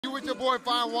with your boy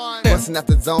Fine Wine. Busting out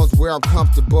the zones where I'm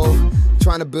comfortable.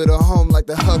 Trying to build a home like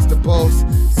the Huxtables.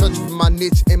 Searching for my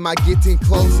niche, am I getting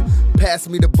close? Pass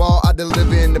me the ball, I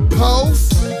deliver in the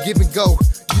post. Give and go,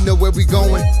 you know where we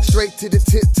going. Straight to the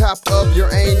tip top of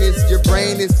your anus. Your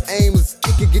brain is aimless,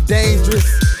 it can get dangerous.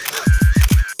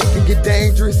 It can get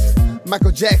dangerous.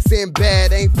 Michael Jackson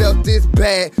bad, ain't felt this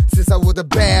bad since I was a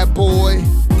bad boy.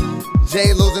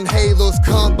 J-Los and halos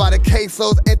come by the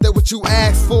caseloads, ain't that what you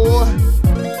asked for?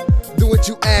 Do what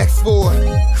you asked for,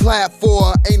 clap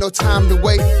for, ain't no time to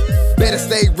wait. Better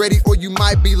stay ready or you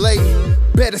might be late.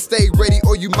 Better stay ready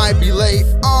or you might be late.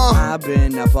 I've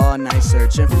been up all night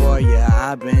searching for you.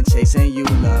 I've been chasing you,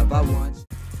 love. I want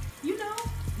you. You know,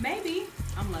 maybe.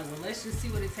 I'm like, well, let's just see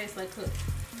what it tastes like cooked.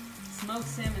 Smoked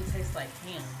salmon tastes like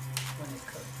ham when it's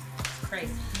cooked. It's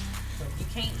crazy. So if you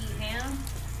can't eat ham,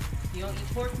 you don't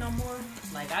eat pork no more.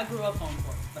 Like, I grew up on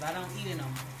pork, but I don't eat it no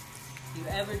more. You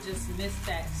ever just miss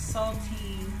that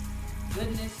salty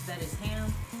goodness that is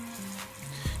ham?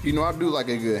 You know, I do like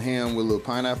a good ham with a little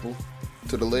pineapple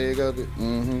to the leg of it.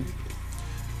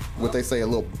 What they say, a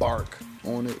little bark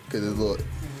on it, cause it's a little,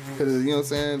 cause it's, you know what I'm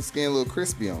saying, the skin a little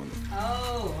crispy on it.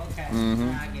 Oh, okay.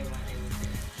 I get why they would say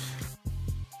that.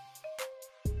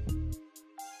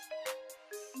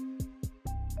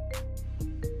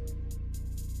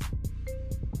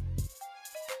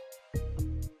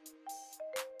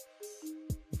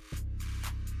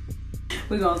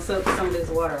 We're gonna soak some of this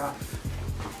water off.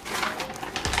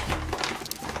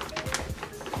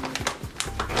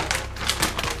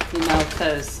 You know,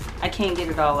 because I can't get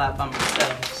it all out by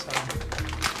myself,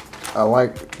 so. I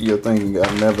like your thinking. I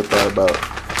never thought about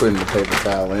putting the paper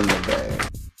towel in the bag.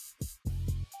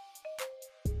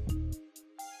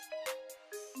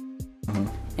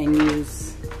 And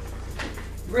use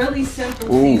really simple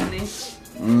seasoning.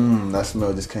 That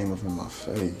smell just came up in my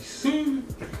face.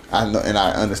 I know, and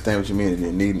I understand what you mean. It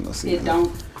didn't need no seasoning. It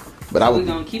don't. But we're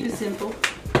gonna keep it simple. You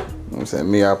know what I'm saying?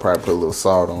 Me, I'll probably put a little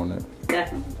salt on it.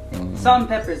 Definitely. Salt and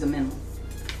pepper is a minimum.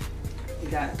 You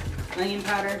got onion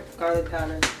powder, garlic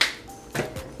powder,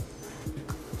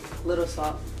 little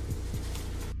salt.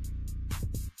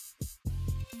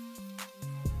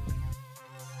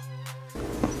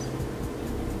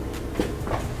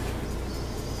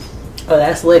 Oh,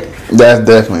 that's liquor. That's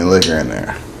definitely liquor in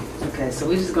there. Okay, so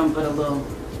we're just gonna put a little.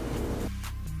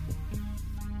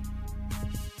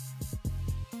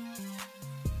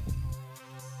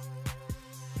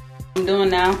 I'm doing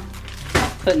now,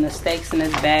 putting the steaks in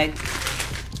this bag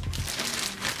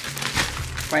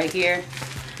right here.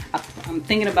 I'm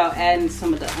thinking about adding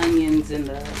some of the onions and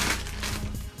the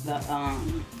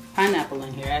pineapple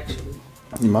in here actually.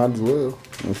 You might as well.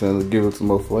 I'm saying, let's give it some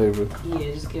more flavor.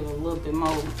 Yeah, just give it a little bit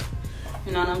more.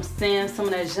 You know what I'm saying? Some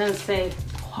of that je ne sais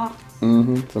quoi.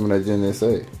 Some of that je ne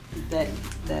sais. That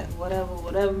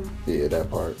whatever. Yeah, that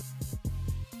part.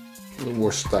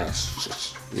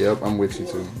 Worcestershire. Yep, I'm with you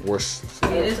too.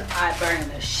 Worcestershire. Yeah, this eye burning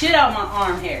the shit out my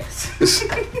arm hairs.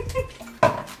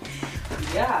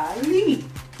 Golly.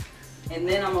 And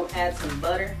then I'm gonna add some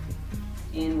butter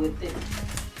in with it.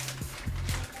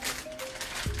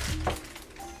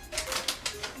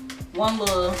 One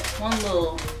little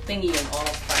thingy of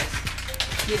allspice.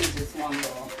 Give it just one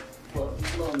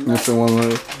little nut. That's a one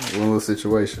little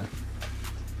situation.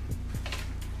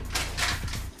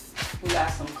 We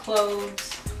got some cloves.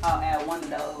 I'll add one of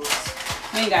those.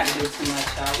 We ain't got to do too much,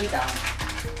 y'all. We don't.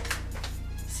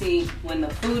 See, when the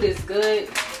food is good,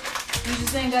 you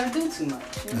just ain't got to do too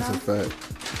much. You know? That's a fact.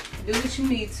 Do what you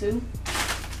need to.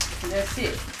 And that's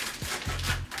it.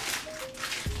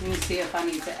 Let me see if I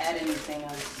need to add anything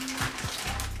else.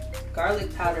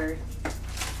 Garlic powder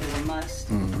is a must.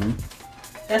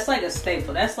 That's like a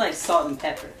staple. That's like salt and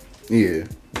pepper. Yeah.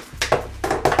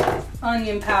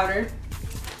 Onion powder.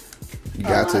 You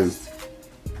got to.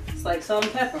 It's like salt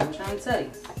and pepper, I'm trying to tell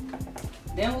you.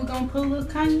 Then we're going to put a little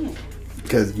cayenne.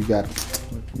 Because you got,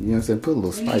 you know what I'm saying, put a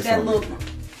little spice on it.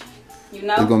 You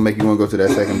know? It's going to make you want to go to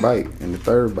that second bite and the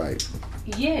third bite.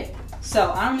 Yeah.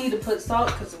 So I don't need to put salt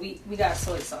because we got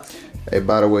soy sauce in it. Hey,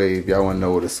 by the way, if y'all want to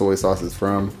know where the soy sauce is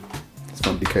from, it's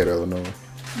from Decatur, Illinois.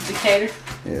 Decatur?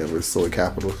 Yeah, with soy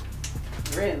capitals.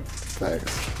 Real.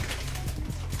 Thanks.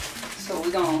 So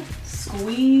we're going to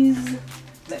squeeze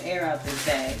the air out this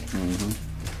bag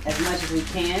as much as we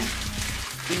can.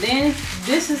 And then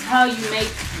this is how you make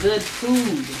good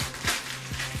food.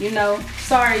 You know,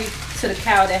 sorry to the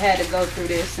cow that had to go through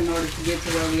this in order to get to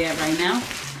where we at right now.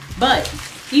 But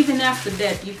even after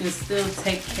death, you can still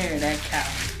take care of that cow.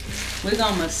 We're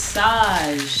gonna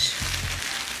massage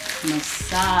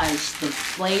the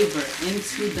flavor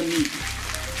into the meat.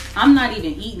 I'm not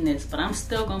even eating this, but I'm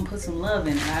still gonna put some love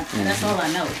in it. That's all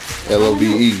I know.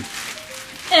 LOVE.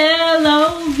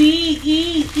 LOVE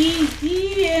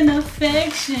in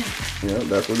affection. Yeah,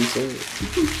 that's what he said.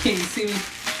 Can you see me?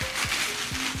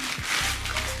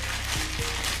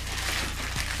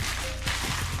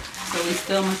 So we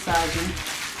still massaging.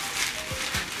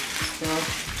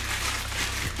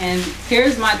 And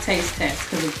here's my taste test,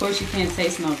 because of course you can't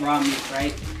taste no raw meat,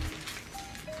 right?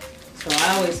 So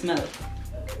I always smell it.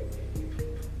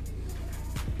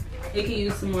 It can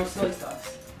use some more soy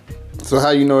sauce. So how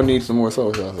you know it needs some more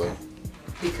soy sauce though?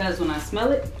 Because when I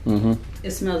smell it,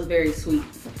 it smells very sweet.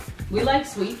 We like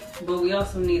sweet, but we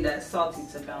also need that salty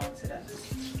to balance it out.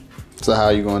 So how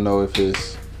you gonna know if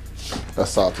it's a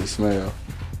salty smell?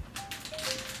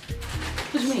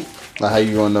 What do you mean? Like how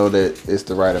you gonna know that it's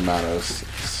the right amount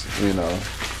of, you know,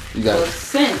 you got. Well,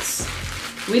 since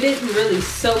we didn't really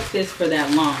soak this for that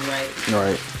long, right?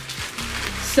 Right.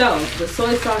 So the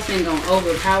soy sauce ain't gonna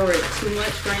overpower it too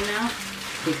much right now,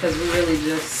 because we're really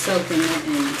just soaking it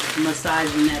and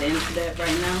massaging that into that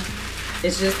right now.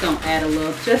 It's just gonna add a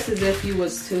little, just as if you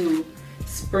was to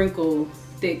sprinkle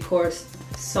thick coarse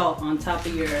salt on top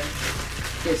of your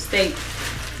steak.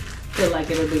 Feel like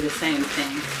it'll do the same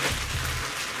thing.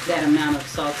 That amount of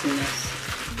saltiness.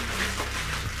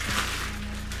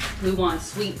 We want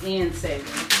sweet and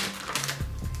savory.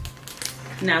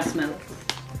 Now smell it.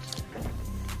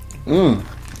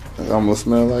 It almost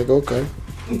smell like okay.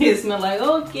 It smell like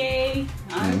okay.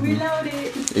 I'm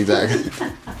reloaded. Exactly.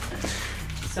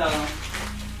 So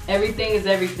everything is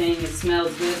everything. It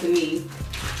smells good to me.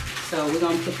 So we're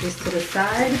gonna put this to the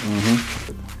side.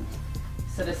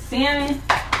 So the salmon,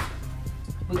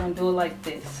 we're gonna do it like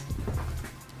this.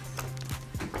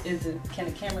 Can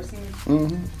the camera see me?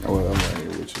 Oh, well, I'm right here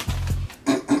with you.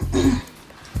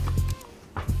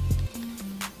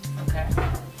 Okay.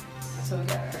 So we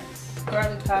got our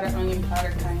garlic powder, onion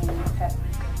powder, cayenne, and pepper.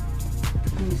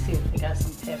 Let me see if we got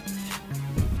some pepper.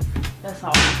 That's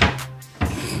all.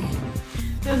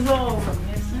 That's all we're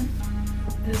missing.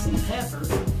 There's some pepper.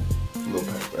 Little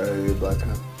pepper. Black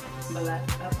pepper. Black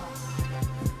pepper.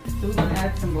 So we're gonna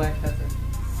add some black pepper.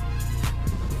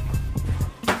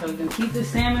 So we can keep the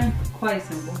salmon quite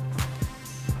simple.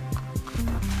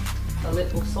 A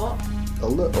little salt. A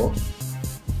little.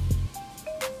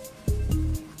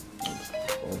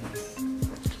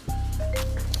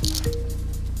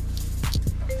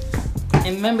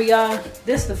 And remember, y'all,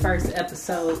 this is the first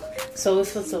episode, so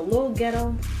if it's a little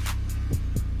ghetto,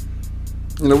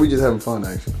 you know, we just having fun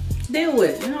actually. Deal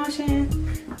with it, you know what I'm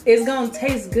saying? It's gonna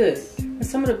taste good. And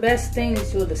some of the best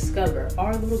things you'll discover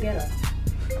are a little ghetto.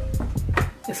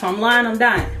 If I'm lying, I'm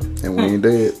dying. And we ain't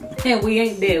dead. And we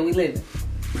ain't dead, we living.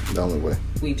 The only way.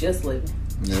 We just living.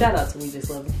 Yeah. Shout out to We Just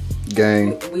Livin.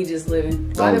 Gang. We just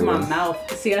living. Why did my mouth?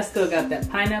 See, I still got that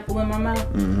pineapple in my mouth.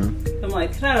 I'm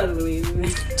like, totally.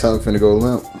 Tongue finna go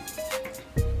limp.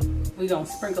 We gonna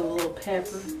sprinkle a little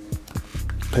pepper.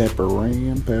 Pepper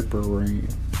rain, pepper rain.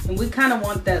 And we kind of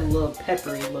want that little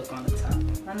peppery look on the top.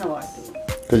 I know I do.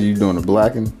 Cause you doing a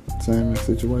blackened salmon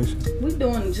situation. We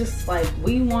doing just like,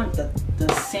 we want the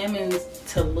salmon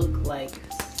to look like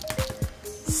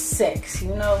sex,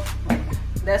 you know? Like,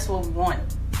 that's what we want.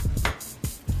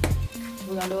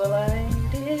 We're gonna do it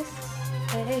like this,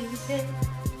 baby.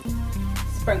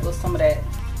 Sprinkle some of that,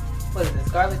 what is this,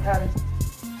 garlic powder?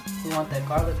 We want that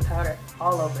garlic powder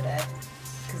all over that.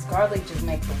 Because garlic just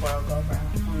makes the world go round.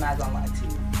 I'm not gonna lie to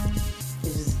you.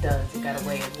 It just does. It got a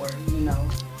way of working, you know?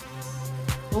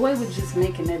 The way we're just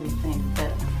making everything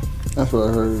better. That's what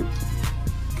I heard.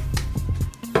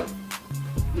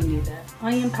 You need that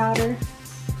onion powder.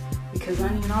 Because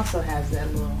onion also has that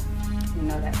little, you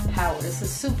know, that power. It's a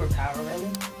superpower,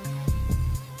 really.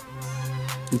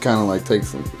 You kind of like take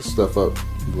some stuff up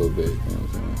a little bit, you know what I'm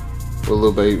saying? What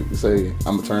little baby say,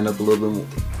 I'm gonna turn up a little bit more.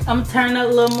 I'm gonna turn up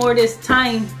a little more this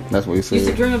time. That's what he said. Used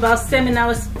to dream about salmon, now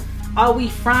it's all we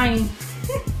frying.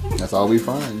 That's all we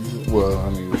find. Well, I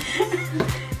mean.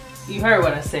 You heard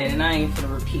what I said, and I ain't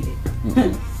gonna repeat it.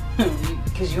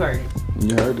 Because you heard it.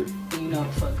 You heard it. You know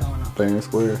what the fuck going on. Fair and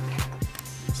square.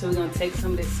 So we're gonna take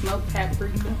some of this smoked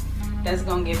paprika. That's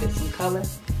gonna give it some color.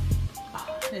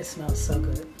 Oh, it smells so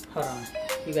good. Hold on.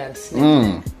 You gotta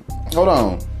sniff Hold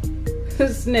on.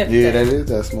 that. Sniff Yeah, that. that is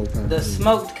that smoked kind. The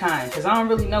smoked kind. Because I don't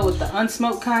really know what the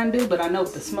unsmoked kind do, but I know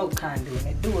what the smoked kind do. And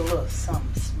they do a little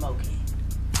something smoky.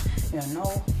 You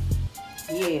know?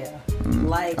 Yeah.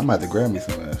 Like, I'm about to grab me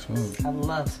some of that smoke. I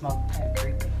love smoked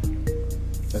paprika.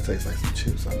 That tastes like some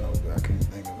chips, I know, but I can't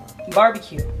think about it.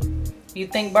 Barbecue. You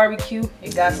think barbecue?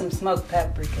 It got some smoked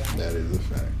paprika. That is a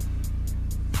fact.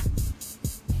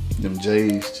 Them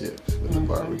Jay's chips with the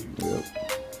barbecue. Yep.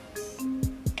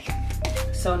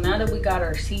 So now that we got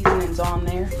our seasonings on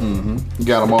there. Mm-hmm. You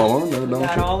got them all on there, don't you?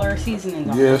 Got all our seasonings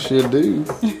on Yes, you do.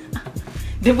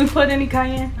 Did we put any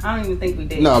cayenne? I don't even think we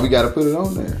did. No, we got to put it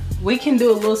on there. We can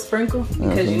do a little sprinkle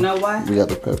because you know why? We got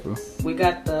the pepper. We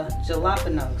got the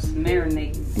jalapenos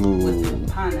marinating with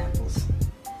the pineapples.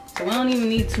 So we don't even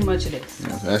need too much of this.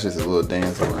 Yeah, that's just a little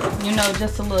dance around. You know,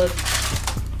 just a little.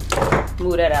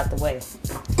 Move that out the way.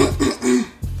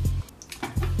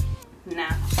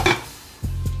 Now,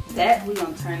 that we're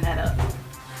gonna turn that up.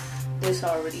 This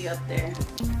already up there.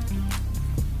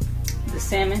 The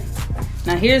salmon.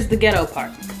 Now here's the ghetto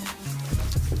part.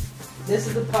 This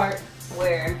is the part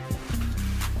where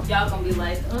y'all gonna be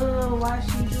like, oh, why is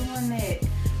she doing that?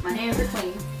 My hands are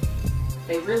clean.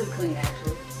 They really clean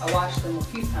actually. I washed them a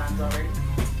few times already.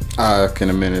 I can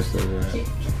administer that.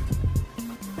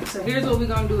 So here's what we're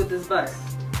gonna do with this butter.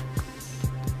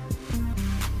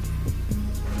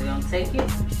 We're gonna take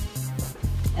it,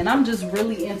 and I'm just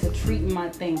really into treating my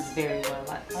things very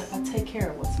well. I take care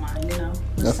of what's mine, you know.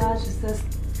 Massage is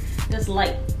just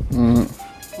light.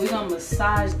 We're gonna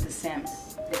massage the salmon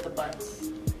with the butter.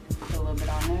 Put a little bit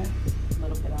on there, a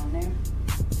little bit on there,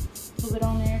 a little bit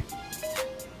on there,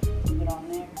 a little bit on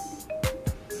there,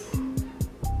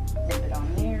 a little bit on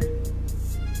there.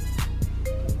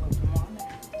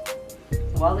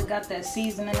 While it got that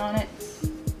seasoning on it,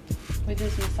 we're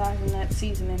just massaging that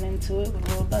seasoning into it with a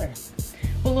little butter.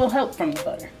 With a little help from the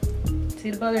butter.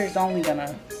 See, the butter is only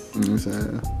gonna... You know what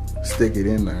I'm saying? Stick it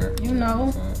in there. You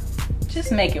know,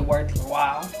 just make it worth your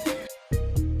while.